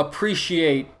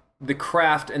appreciate the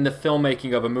craft and the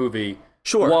filmmaking of a movie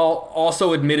while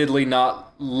also admittedly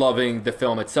not loving the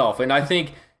film itself. And I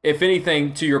think, if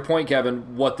anything, to your point,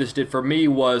 Kevin, what this did for me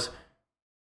was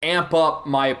amp up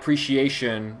my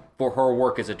appreciation for her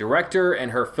work as a director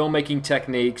and her filmmaking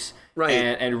techniques. Right.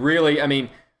 And really, I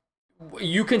mean,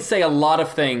 you can say a lot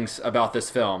of things about this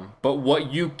film, but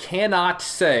what you cannot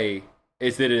say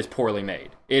is that it is poorly made.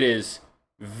 It is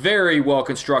very well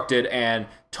constructed, and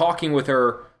talking with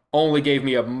her only gave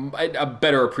me a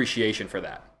better appreciation for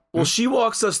that. Well, she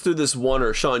walks us through this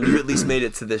one, Sean, you at least made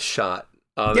it to this shot.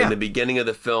 In the beginning of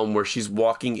the film where she's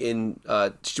walking in,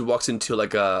 she walks into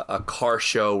a car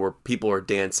show where people are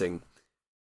dancing.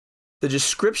 The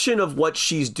description of what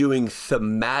she's doing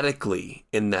thematically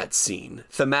in that scene,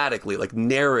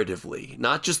 narratively,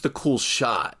 not just the cool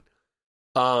shot.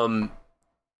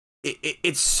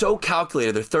 It's so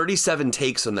calculated. There are 37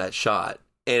 takes on that shot.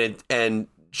 And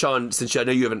Sean, since I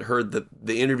know you haven't heard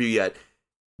the interview yet,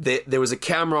 there was a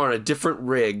camera on a different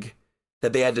rig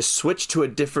that they had to switch to a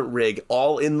different rig,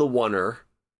 all in the oneer,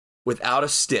 without a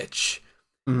stitch,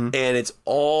 and it's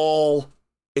all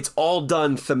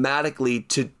done thematically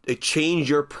to change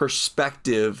your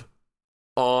perspective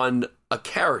on a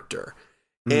character.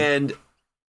 And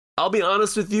I'll be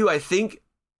honest with you, I think,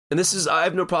 and I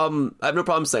have no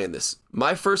problem saying this.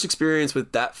 My first experience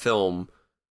with that film,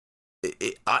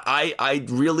 I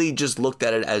really just looked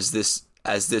at it as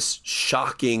this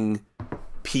shocking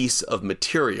piece of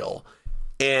material.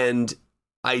 And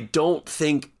I don't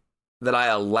think that I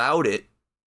allowed it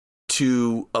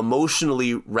to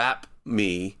emotionally wrap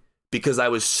me because I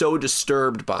was so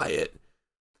disturbed by it.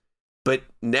 But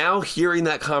now hearing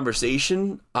that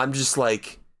conversation, I'm just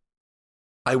like,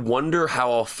 I wonder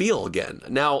how I'll feel again.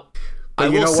 Now, I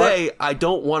will say I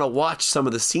don't want to watch some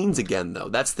of the scenes again, though.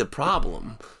 That's the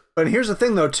problem. But here's the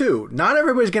thing, though, too. Not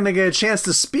everybody's going to get a chance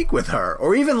to speak with her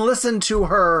or even listen to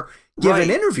her give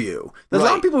an interview. There's a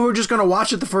lot of people who are just going to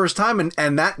watch it the first time,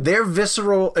 and that their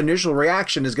visceral initial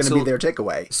reaction is going to be their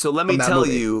takeaway. So let me tell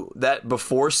you that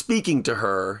before speaking to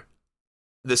her,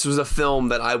 this was a film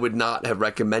that I would not have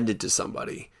recommended to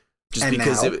somebody, just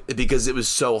because it was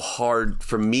so hard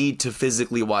for me to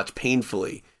physically watch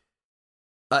painfully.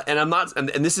 And I'm not, and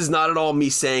this is not at all me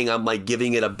saying I'm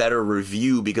giving it a better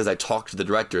review because I talked to the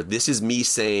director. This is me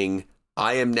saying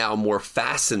I am now more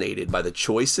fascinated by the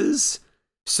choices.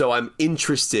 So I'm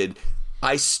interested.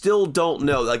 I still don't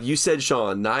know. Like you said,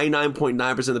 Sean,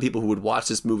 99.9% of the people who would watch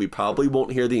this movie probably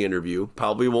won't hear the interview,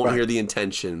 probably won't hear the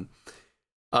intention.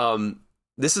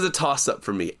 This is a toss-up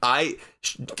for me.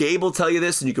 Gabe will tell you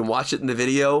this, and you can watch it in the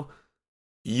video.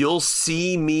 You'll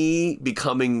see me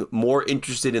becoming more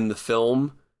interested in the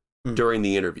film during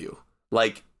the interview.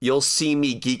 You'll see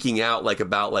me geeking out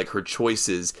about her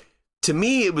choices. To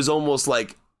me, it was almost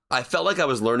like I felt like I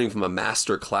was learning from a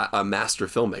master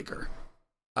filmmaker.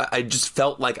 I just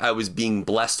felt like I was being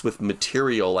blessed with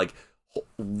material,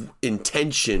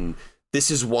 intention.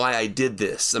 This is why I did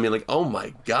this. I mean, oh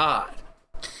my God.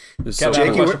 Kevin, I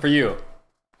have a question for you.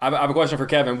 I have a question for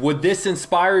Kevin. Would this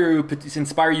inspire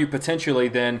you potentially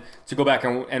then to go back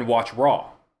and watch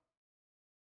Raw?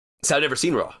 So I've never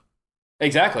seen Raw.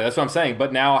 Exactly. That's what I'm saying.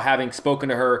 But now, having spoken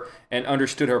to her and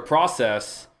understood her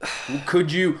process,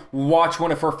 could you watch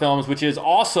one of her films, which is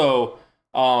also,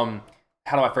 how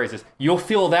do I phrase this? You'll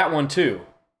feel that one too.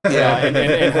 Yeah,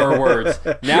 in her words.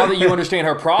 Now that you understand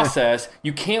her process,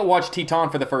 you can't watch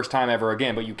Titane for the first time ever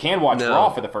again, but you can watch Raw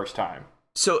for the first time.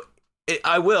 So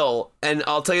I will, and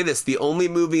I'll tell you this: the only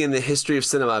movie in the history of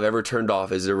cinema I've ever turned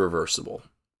off is Irreversible.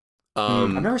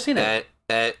 I've never seen it.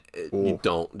 You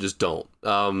don't. I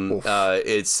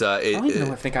don't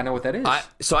even think I know what that is.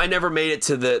 So I never made it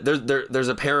to there's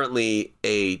apparently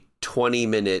a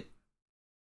 20-minute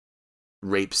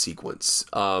rape sequence,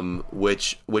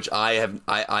 which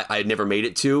I never made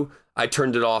it to. I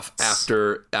turned it off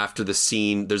after the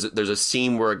scene. There's a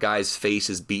scene where a guy's face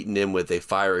is beaten in with a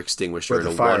fire extinguisher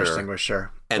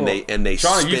and they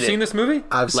Sean, have you spin seen this movie?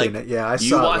 I've seen it. Yeah, I saw it.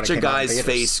 You watch a guy's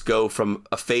face go from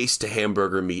a face to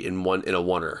hamburger meat in a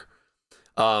oneer.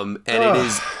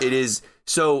 It is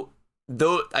so,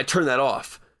 though I turned that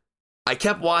off, I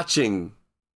kept watching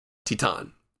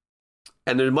Titane.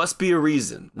 And there must be a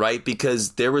reason, right?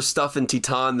 Because there was stuff in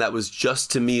Titane that was just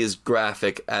to me as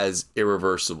graphic as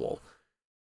Irreversible.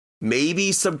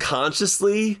 Maybe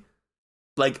subconsciously,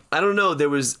 like, I don't know, it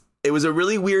was a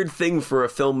really weird thing for a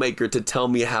filmmaker to tell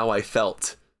me how I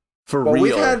felt. Real.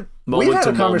 We've had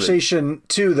a conversation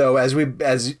too, though, as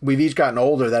we've each gotten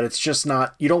older, that it's just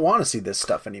not, you don't want to see this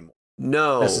stuff anymore.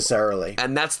 No. Necessarily.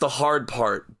 And that's the hard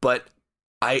part. But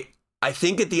I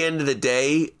think at the end of the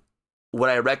day, would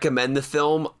I recommend the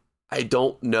film? I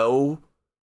don't know,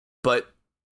 but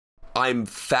I'm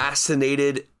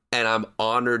fascinated and I'm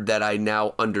honored that I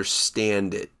now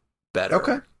understand it better.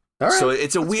 Okay. All right. So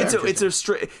it's a weird,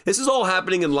 this is all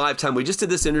happening in live time. We just did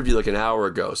this interview like an hour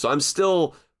ago, so I'm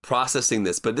still processing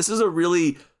this, but this is a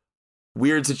really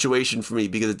weird situation for me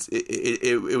because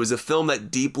it was a film that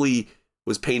deeply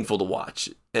was painful to watch,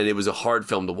 and it was a hard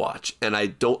film to watch. And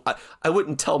I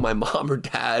wouldn't tell my mom or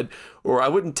dad, or I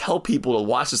wouldn't tell people to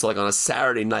watch this like on a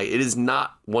Saturday night. It is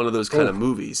not one of those kind of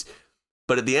movies.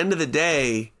 But at the end of the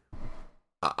day,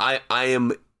 I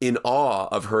am in awe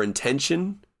of her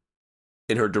intention,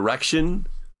 in her direction,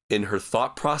 in her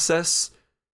thought process.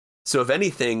 So if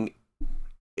anything,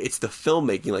 it's the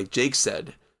filmmaking, like Jake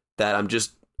said, that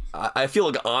I feel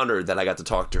like honored that I got to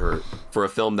talk to her for a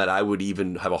film that I would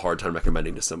even have a hard time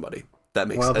recommending to somebody. That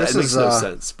makes no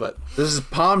sense. But this is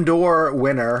Palme d'Or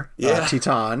winner,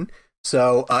 Titane.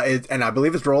 So, and I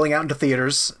believe it's rolling out into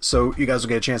theaters, so you guys will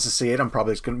get a chance to see it. I'm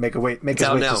probably just going to make us wait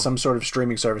to some sort of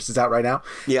streaming service. It's out right now.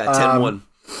 Yeah, 10-1.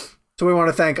 So we want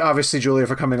to thank, obviously, Julia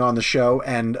for coming on the show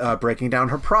and breaking down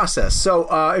her process. So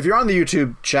if you're on the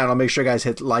YouTube channel, make sure you guys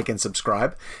hit like and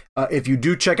subscribe. If you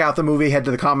do check out the movie, head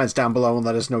to the comments down below and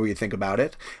let us know what you think about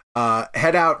it.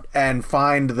 Head out and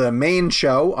find the main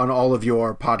show on all of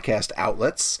your podcast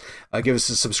outlets. Give us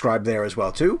a subscribe there as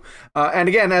well, too. And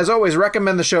again, as always,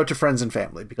 recommend the show to friends and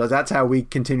family, because that's how we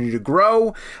continue to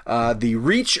grow the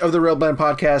reach of the Real Blend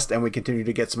podcast, and we continue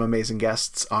to get some amazing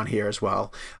guests on here as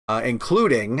well,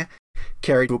 including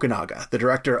Cary Fukunaga, the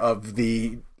director of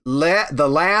the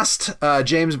last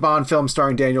James Bond film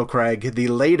starring Daniel Craig, the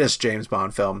latest James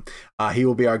Bond film. He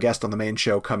will be our guest on the main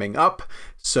show coming up.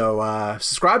 So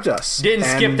subscribe to us. Didn't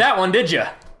skip that one, did you?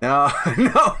 No,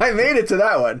 I made it to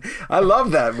that one. I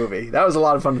love that movie. That was a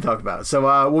lot of fun to talk about.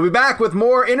 So we'll be back with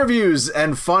more interviews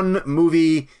and fun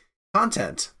movie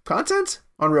content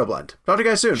on Real Blend. Talk to you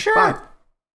guys soon. Sure. Bye.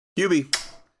 Hubie.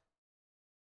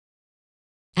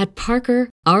 At Parker,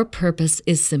 our purpose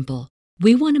is simple.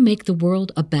 We want to make the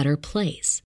world a better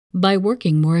place by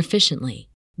working more efficiently,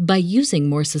 by using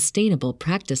more sustainable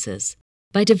practices,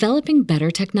 by developing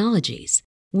better technologies.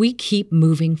 We keep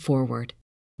moving forward.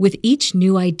 With each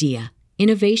new idea,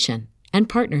 innovation, and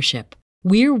partnership,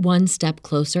 we're one step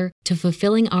closer to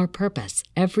fulfilling our purpose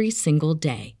every single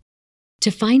day.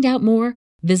 To find out more,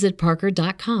 visit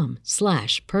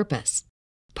parker.com/purpose.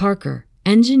 Parker,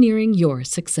 engineering your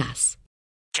success.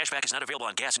 Cashback is not available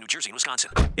on gas in New Jersey and Wisconsin.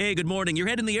 Hey, good morning. You're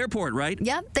heading to the airport, right?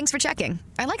 Yep, thanks for checking.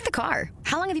 I like the car.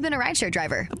 How long have you been a rideshare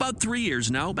driver? About 3 years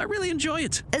now. I really enjoy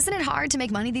it. Isn't it hard to make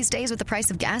money these days with the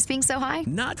price of gas being so high?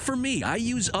 Not for me. I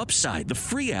use Upside, the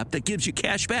free app that gives you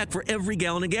cash back for every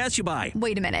gallon of gas you buy.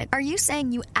 Wait a minute. Are you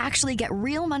saying you actually get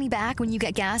real money back when you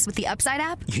get gas with the Upside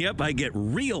app? Yep, I get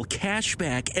real cash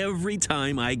back every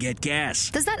time I get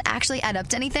gas. Does that actually add up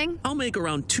to anything? I'll make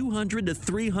around $200 to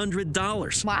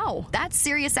 $300. Wow, that's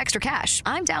serious extra cash.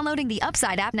 I'm downloading the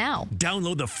Upside app now.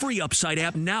 Download the free Upside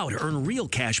app now to earn real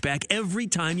cash back every every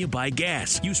time you buy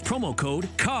gas. Use promo code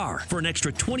CAR for an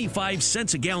extra 25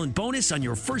 cents a gallon bonus on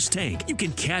your first tank. You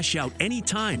can cash out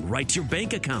anytime right to your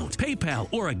bank account, PayPal,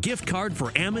 or a gift card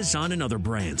for Amazon and other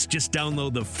brands. Just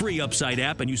download the free Upside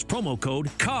app and use promo code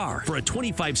CAR for a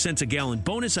 25 cents a gallon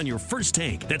bonus on your first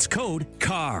tank. That's code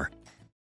CAR.